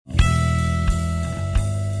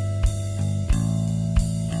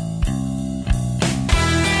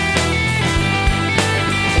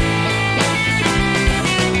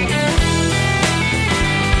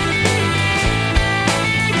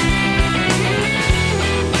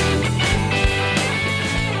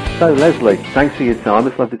So, Leslie, thanks for your time.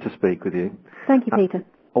 It's lovely to speak with you. Thank you, Peter.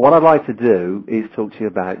 What I'd like to do is talk to you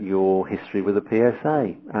about your history with the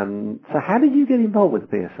PSA. So how did you get involved with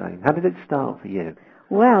the PSA? How did it start for you?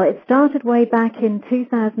 Well, it started way back in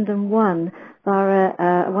 2001 by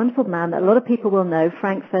a wonderful man that a lot of people will know,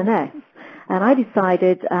 Frank Furness. And I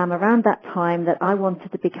decided around that time that I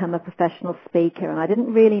wanted to become a professional speaker, and I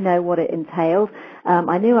didn't really know what it entailed.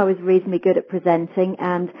 I knew I was reasonably good at presenting,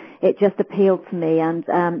 and it just appealed to me. And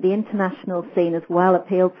the international scene as well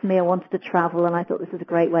appealed to me. I wanted to travel, and I thought this was a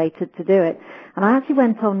great way to do it. And I actually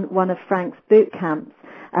went on one of Frank's boot camps.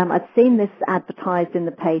 I'd seen this advertised in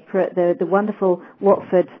the paper at the wonderful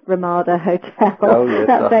Watford Ramada Hotel, oh, yes,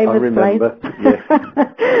 that famous I remember. place. Yes.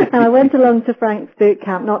 And I went along to Frank's boot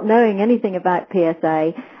camp not knowing anything about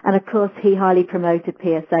PSA, and of course he highly promoted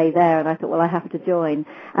PSA there, and I thought, well, I have to join.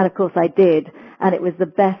 And of course I did, and it was the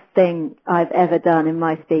best thing I've ever done in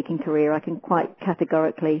my speaking career. I can quite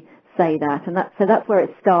categorically say that. And so that's where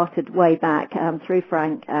it started way back through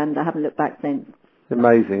Frank, and I haven't looked back since.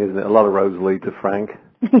 Amazing, isn't it? A lot of roads lead to Frank.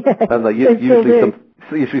 Yes, and they usually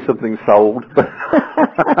something sold.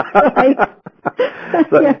 Right.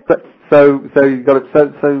 So you got it.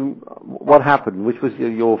 So what happened? Which was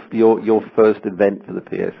your first event for the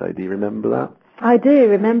PSA? Do you remember that? I do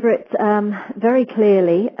remember it very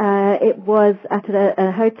clearly. It was at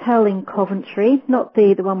a hotel in Coventry, not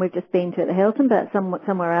the one we've just been to at the Hilton, but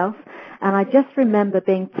somewhere else. And I just remember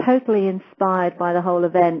being totally inspired by the whole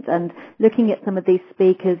event and looking at some of these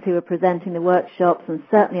speakers who were presenting the workshops and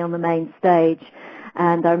certainly on the main stage.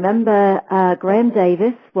 And I remember Graham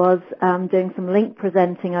Davis was doing some link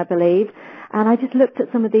presenting, I believe. And I just looked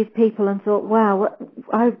at some of these people and thought, wow,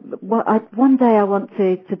 one day I want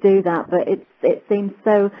to do that, but it seems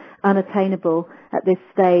so unattainable at this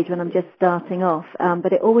stage when I'm just starting off.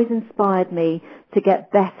 But it always inspired me to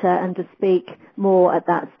get better and to speak more at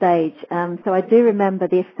that stage. So I do remember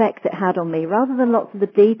the effect it had on me, rather than lots of the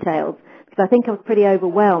details, because I think I was pretty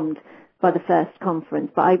overwhelmed by the first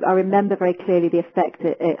conference. But I remember very clearly the effect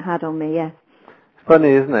it had on me, yes. It's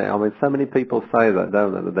funny, isn't it? I mean, so many people say that,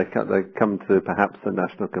 don't they? That they come to perhaps the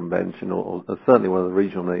national convention or certainly one of the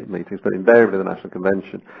regional meetings, but invariably the national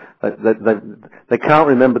convention. They can't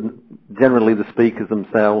remember generally the speakers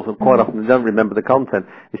themselves, and quite often they don't remember the content.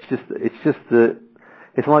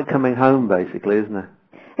 It's like coming home, basically, isn't it?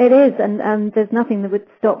 It is, and there's nothing that would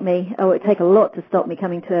stop me, or it would take a lot to stop me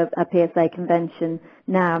coming to a PSA convention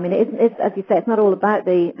now. I mean, it's as you say, it's not all about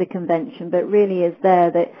the convention, but it really is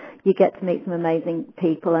there that you get to meet some amazing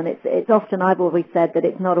people, and it's often, I've always said that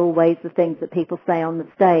it's not always the things that people say on the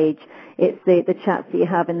stage. It's the chats that you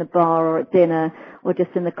have in the bar or at dinner or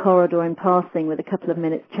just in the corridor in passing with a couple of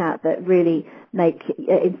minutes chat that really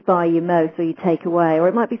inspire you most, or you take away. Or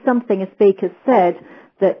it might be something a speaker said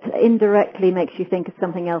that indirectly makes you think of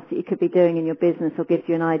something else that you could be doing in your business or gives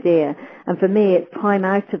you an idea. And for me, it's time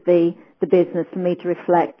out of the business for me to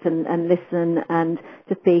reflect and listen and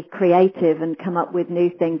just be creative and come up with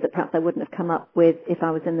new things that perhaps I wouldn't have come up with if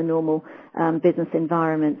I was in the normal business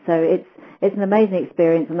environment. So it's an amazing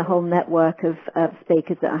experience, and the whole network of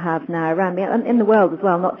speakers that I have now around me and in the world as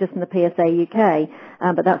well, not just in the PSA UK,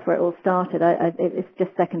 but that's where it all started. It's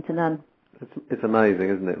just second to none. It's amazing,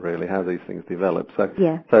 isn't it, really, how these things develop. So,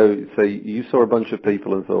 yeah. So you saw a bunch of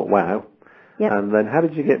people and thought, wow. Yep. And then how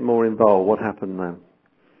did you get more involved? What happened then?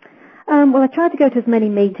 Well, I tried to go to as many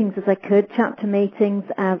meetings as I could, chapter meetings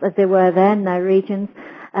as there were then, now regions.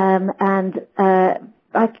 And I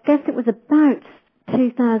guess it was about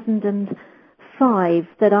 2005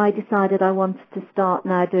 that I decided I wanted to start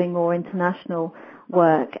now doing more international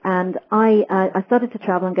work, and I started to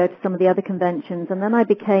travel and go to some of the other conventions, and then I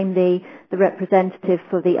became the representative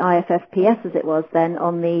for the IFFPS, as it was then,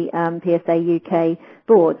 on the PSA UK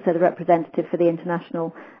board, so the representative for the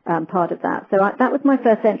international part of that. So that was my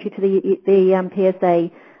first entry to the PSA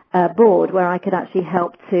board, where I could actually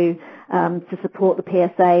help to support the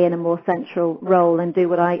PSA in a more central role and do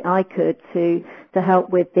what I could to help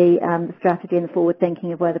with the strategy and the forward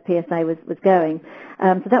thinking of where the PSA was going.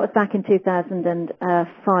 So that was back in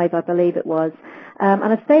 2005, I believe it was. And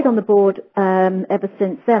I've stayed on the board ever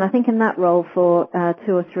since then, I think in that role for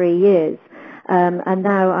 2 or 3 years. And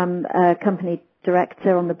now I'm a company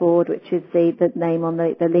director on the board, which is the name on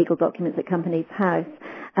the legal documents at Companies House.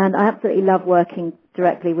 And I absolutely love working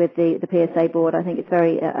directly with the PSA board. I think it's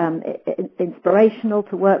very inspirational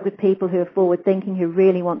to work with people who are forward-thinking, who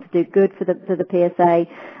really want to do good for the PSA.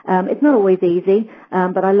 It's not always easy,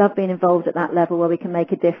 but I love being involved at that level where we can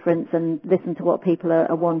make a difference and listen to what people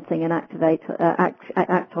are wanting and act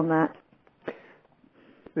on that.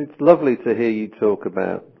 It's lovely to hear you talk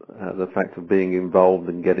about the fact of being involved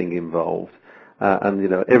and getting involved. And, you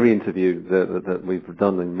know, every interview that we've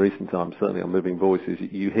done in recent times, certainly on Moving Voices,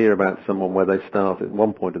 you hear about someone where they start at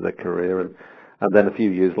one point of their career and then a few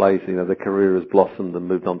years later, you know, their career has blossomed and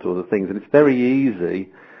moved on to other things. And it's very easy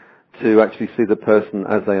to actually see the person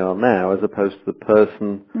as they are now as opposed to the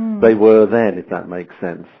person they were then, if that makes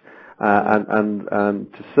sense. And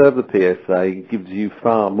to serve the PSA gives you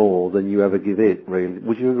far more than you ever give it, really.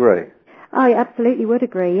 Would you agree? I absolutely would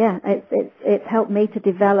agree, yeah. It's helped me to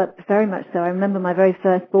develop very much so. I remember my very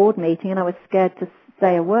first board meeting and I was scared to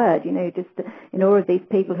say a word, you know, just in all of these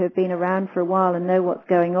people who have been around for a while and know what's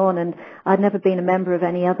going on, and I'd never been a member of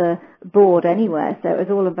any other board anywhere, so it was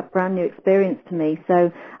all a brand new experience to me.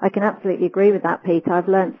 So I can absolutely agree with that, Peter. I've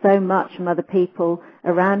learned so much from other people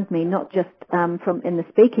around me, not just from in the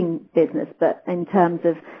speaking business, but in terms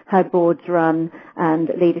of how boards run and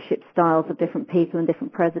leadership styles of different people and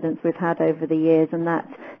different presidents we've had over the years, and that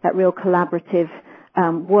real collaborative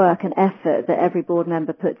work and effort that every board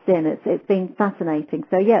member puts in. It's been fascinating.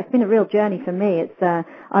 So yeah, it's been a real journey for me.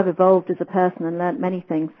 I've evolved as a person and learnt many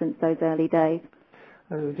things since those early days.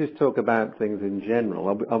 We'll just talk about things in general.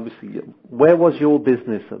 Obviously, where was your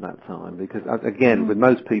business at that time? Because, again, with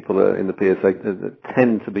most people in the PSA that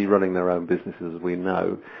tend to be running their own businesses, as we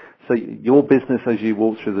know. So your business, as you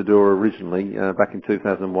walked through the door originally, back in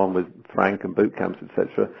 2001 with Frank and boot camps,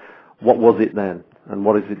 etc., what was it then? And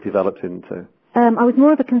what has it developed into? I was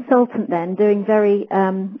more of a consultant then, doing very,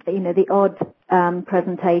 the odd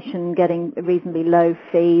presentation, getting reasonably low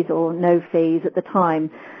fees or no fees at the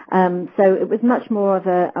time. So it was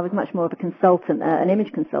I was much more of a consultant, an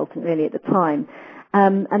image consultant really at the time.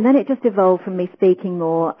 And then it just evolved from me speaking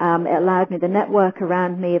more. It allowed me, the network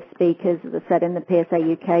around me of speakers, as I said, in the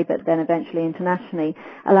PSA UK, but then eventually internationally,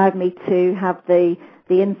 allowed me to have the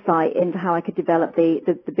insight into how I could develop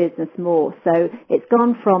the business more. So it's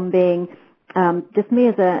gone from being just me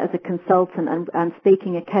as a consultant and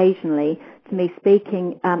speaking occasionally to me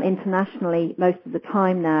speaking internationally most of the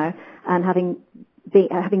time now, and having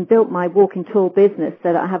built my walking tall business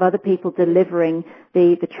so that I have other people delivering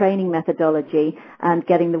the training methodology and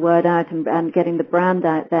getting the word out and getting the brand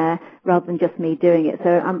out there rather than just me doing it.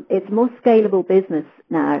 So it's a more scalable business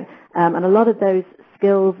now, and a lot of those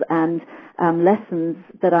skills and lessons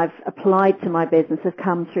that I've applied to my business have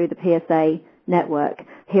come through the PSA network,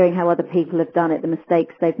 hearing how other people have done it, the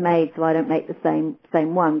mistakes they've made, so I don't make the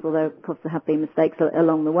same ones, although of course there have been mistakes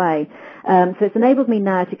along the way. So it's enabled me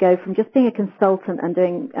now to go from just being a consultant and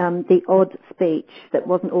doing the odd speech that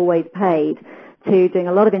wasn't always paid to doing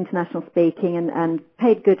a lot of international speaking and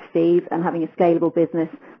paid good fees and having a scalable business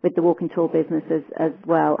with the Walking Tall business as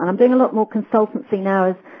well. And I'm doing a lot more consultancy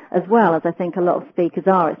now as well, as I think a lot of speakers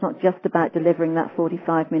are. It's not just about delivering that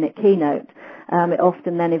 45-minute keynote. It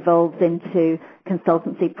often then evolves into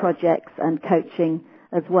consultancy projects and coaching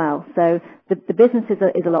as well. So the business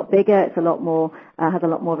is a lot bigger. It's a lot more, has a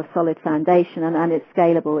lot more of a solid foundation, and it's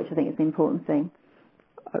scalable, which I think is the important thing.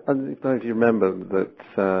 I don't know if you remember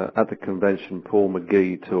that at the convention, Paul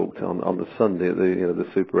McGee talked on the Sunday at the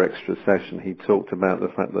Super Extra session. He talked about the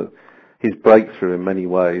fact that his breakthrough in many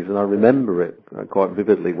ways, and I remember it quite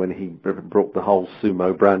vividly when he brought the whole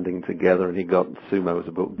sumo branding together and he got sumo as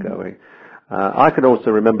a book going. I can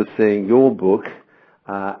also remember seeing your book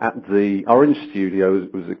at the Orange Studio,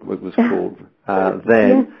 it was called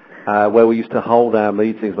then. Yes. Where we used to hold our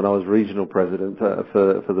meetings when I was regional president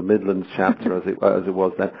for the Midlands chapter, as it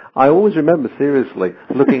was then. I always remember seriously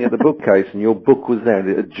looking at the bookcase and your book was there and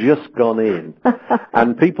it had just gone in,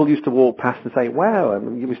 and people used to walk past and say, "Wow!"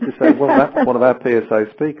 And you used to say, "Well, that's one of our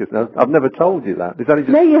PSA speakers." Now, I've never told you that.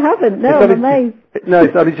 No, you haven't. No, I'm amazed. No,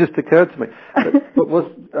 it's only just occurred to me. But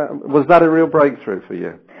was that a real breakthrough for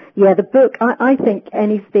you? Yeah, the book, I think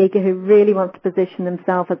any speaker who really wants to position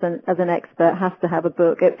themselves as an expert has to have a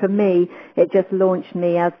book. For me, it just launched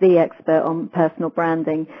me as the expert on personal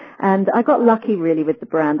branding. And I got lucky really with the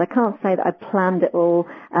brand. I can't say that I planned it all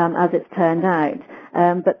as it's turned out.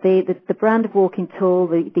 But the brand of Walking Tall,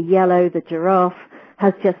 the yellow, the giraffe,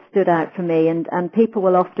 has just stood out for me, and people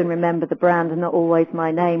will often remember the brand and not always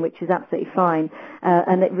my name, which is absolutely fine.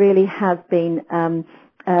 And it really has been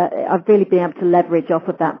I've really been able to leverage off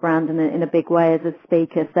of that brand in a big way as a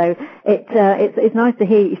speaker. So it's nice to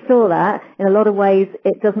hear you saw that. In a lot of ways,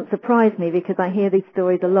 it doesn't surprise me because I hear these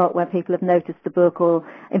stories a lot where people have noticed the book, or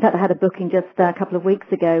in fact I had a booking just a couple of weeks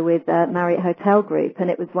ago with Marriott Hotel Group,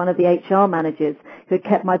 and it was one of the HR managers who had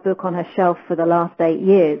kept my book on her shelf for the last 8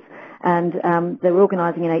 years. And they were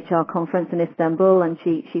organising an HR conference in Istanbul, and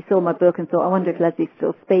she saw my book and thought, I wonder if Leslie's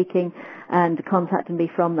still speaking, and contacted me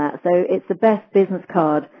from that. So it's the best business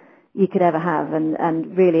card you could ever have,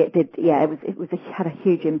 and really it did. Yeah, had a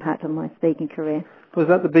huge impact on my speaking career. Was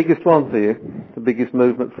that the biggest one for you? The biggest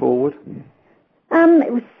movement forward?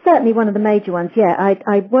 It was certainly one of the major ones. Yeah,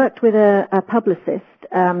 I worked with a publicist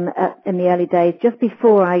in the early days, just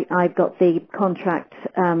before I got the contract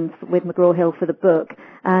with McGraw-Hill for the book,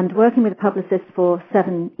 and working with a publicist for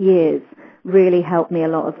 7 years really helped me a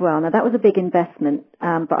lot as well. Now that was a big investment,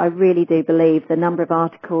 but I really do believe the number of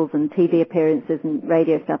articles and TV appearances and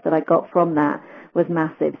radio stuff that I got from that was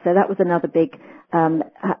massive. So that was another big,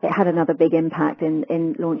 it had another big impact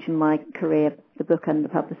in launching my career, the book and the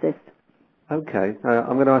publicist. Okay,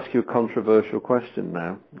 I'm going to ask you a controversial question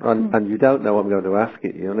now, and you don't know I'm going to ask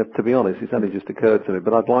it you, and to be honest, it's only just occurred to me,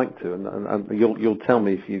 but I'd like to, and you'll tell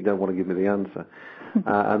me if you don't want to give me the answer,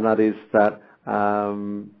 and that is that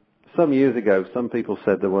some years ago, some people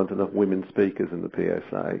said there weren't enough women speakers in the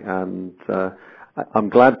PSA, and I'm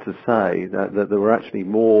glad to say that there were actually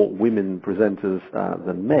more women presenters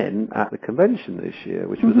than men at the convention this year,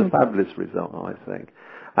 which was a fabulous result, I think.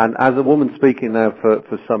 And as a woman speaking now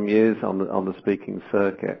for some years on the speaking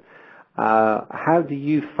circuit, how do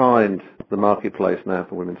you find the marketplace now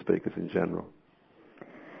for women speakers in general?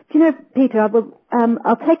 Do you know, Peter,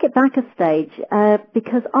 I'll take it back a stage,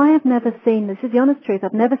 because I have never seen, this is the honest truth,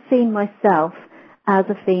 I've never seen myself as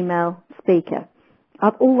a female speaker.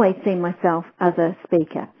 I've always seen myself as a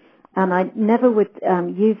speaker, and I never would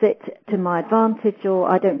use it to my advantage, or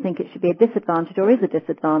I don't think it should be a disadvantage or is a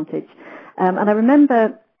disadvantage. And I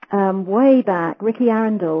remember way back, Ricky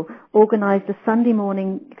Arundel organised a Sunday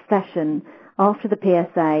morning session after the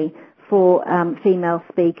PSA for female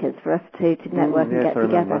speakers, for us to network and get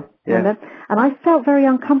together. Yeah. And I felt very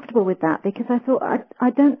uncomfortable with that, because I thought, I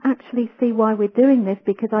don't actually see why we're doing this,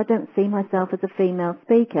 because I don't see myself as a female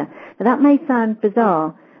speaker. Now that may sound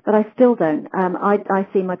bizarre, but I still don't. I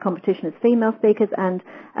see my competition as female speakers and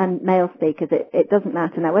male speakers. It doesn't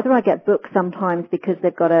matter. Now, whether I get booked sometimes because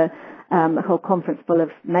they've got a whole conference full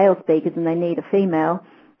of male speakers and they need a female,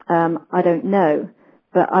 I don't know.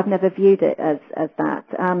 But I've never viewed it as that.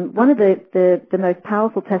 One of the most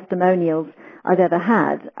powerful testimonials I've ever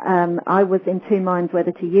had, I was in two minds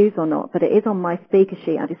whether to use or not, but it is on my speaker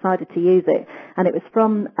sheet. I decided to use it, and it was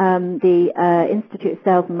from the Institute of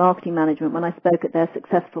Sales and Marketing Management when I spoke at their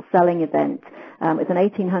successful selling event. It was an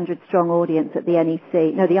 1,800 strong audience at the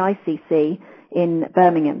ICC in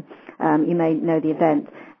Birmingham. You may know the event.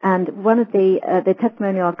 And one of the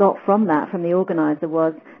testimonial I got from the organizer,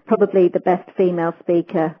 was probably the best female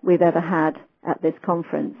speaker we've ever had at this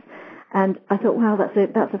conference. And I thought, wow,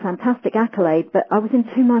 that's a fantastic accolade, but I was in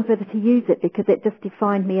two minds whether to use it, because it just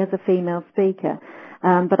defined me as a female speaker.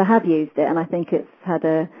 But I have used it, and I think it's had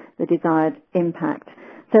the desired impact.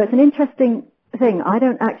 So it's an interesting thing. I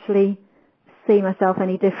don't actually see myself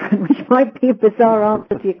any different, which might be a bizarre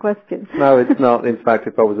answer to your question. No, it's not. In fact,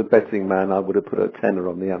 if I was a betting man, I would have put a tenner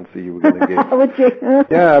on the answer you were going to give. Would you?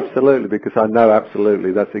 Yeah, absolutely, because I know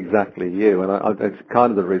absolutely that's exactly you, and it's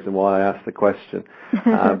kind of the reason why I asked the question,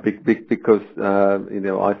 because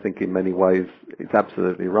I think in many ways it's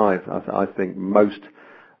absolutely right. I think most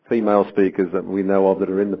female speakers that we know of that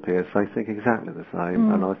are in the PSA think exactly the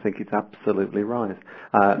same, and I think it's absolutely right.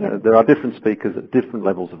 There are different speakers at different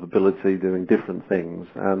levels of ability doing different things,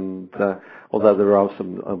 and although there are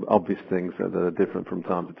some obvious things that are different from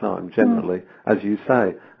time to time, generally, as you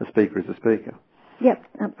say, a speaker is a speaker. Yep,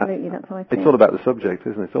 absolutely, that's how I think. It's all about the subject,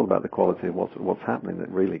 isn't it? It's all about the quality of what's happening that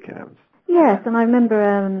really counts. Yes, and I remember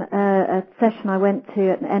a session I went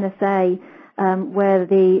to at the NSA, where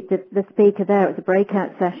the speaker there, it was a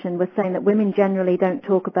breakout session, was saying that women generally don't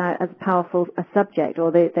talk about as powerful a subject,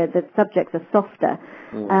 or the subjects are softer,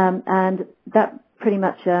 and that pretty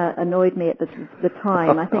much annoyed me at the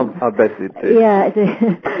time. I think. I bet it did. Yeah, it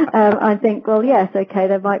did. I think, well, yes, okay,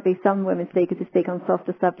 there might be some women speakers who speak on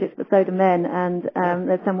softer subjects, but so do men, and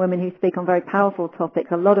there's some women who speak on very powerful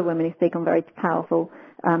topics, a lot of women who speak on very powerful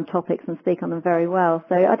topics and speak on them very well.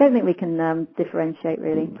 So I don't think we can differentiate,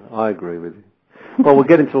 really. I agree with you. Well, we're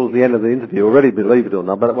getting towards the end of the interview already, believe it or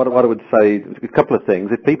not, but what I would say, a couple of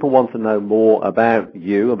things. If people want to know more about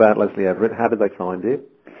you, about Lesley Everett, how do they find you?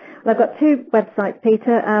 Well, I've got two websites,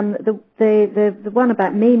 Peter. The one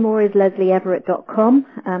about me more is leslieeverett.com,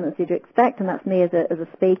 as you'd expect, and that's me as a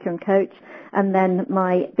speaker and coach. And then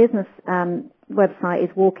my business website is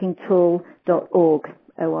walkingtall.org.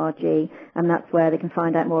 O-R-G, and that's where they can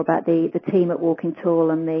find out more about the team at Walking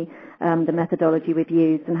Tall and the methodology we've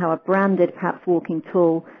used, and how I've branded perhaps Walking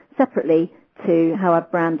Tall separately to how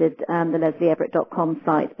I've branded the leslieeverett.com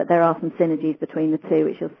site. But there are some synergies between the two,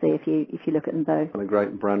 which you'll see if you look at them both. And a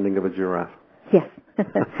great branding of a giraffe. Yes.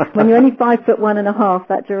 When you're only 5'1.5",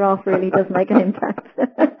 that giraffe really does make an impact.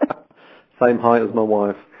 same height as my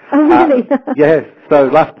wife. Oh, really? Yes. So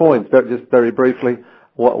last point, just very briefly.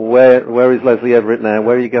 Where is Leslie Everett now?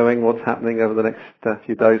 Where are you going? What's happening over the next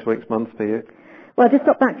few days, weeks, months for you? Well, I just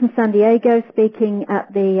got back from San Diego speaking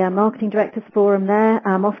at the Marketing Directors Forum there.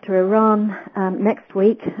 I'm off to Iran next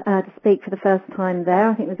week to speak for the first time there.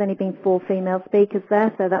 I think there's only been 4 female speakers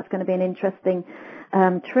there, so that's going to be an interesting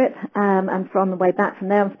trip. And from the way back from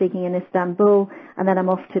there, I'm speaking in Istanbul, and then I'm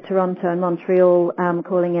off to Toronto and Montreal,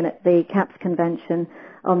 calling in at the CAPS convention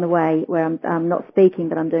on the way, where I'm not speaking,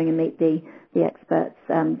 but I'm doing a Meet the Experts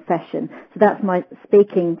session. So that's my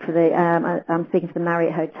speaking for the. I'm speaking to the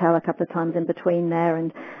Marriott Hotel a couple of times in between there,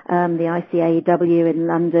 and the ICAEW in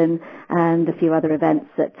London, and a few other events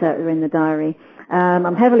that are in the diary.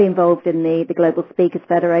 I'm heavily involved in the Global Speakers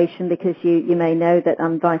Federation, because you may know that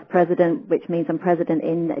I'm Vice President, which means I'm President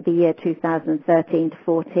in the year 2013 to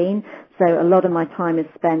 14. So a lot of my time is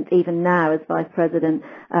spent, even now as Vice President,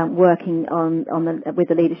 working with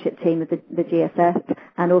the leadership team of the GSF,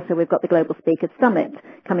 and also we've got the Global Speakers Summit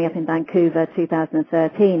coming up in Vancouver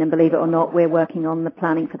 2013, and believe it or not, we're working on the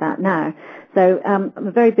planning for that now. So I'm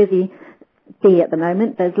a very busy bee at the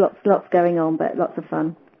moment. There's lots going on, but lots of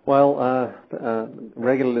fun. Well,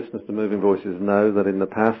 regular listeners to Moving Voices know that in the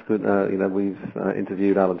past, we've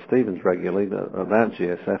interviewed Alan Stevens regularly about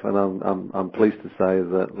GSF, and I'm pleased to say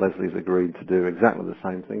that Leslie's agreed to do exactly the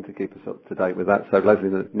same thing to keep us up to date with that. So, Leslie,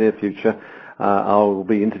 in the near future, I will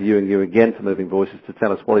be interviewing you again for Moving Voices to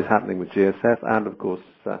tell us what is happening with GSF and, of course,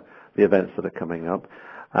 the events that are coming up.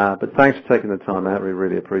 But thanks for taking the time out. We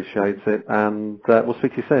really appreciate it, and we'll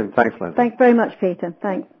speak to you soon. Thanks, Leslie. Thanks very much, Peter.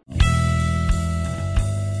 Thanks.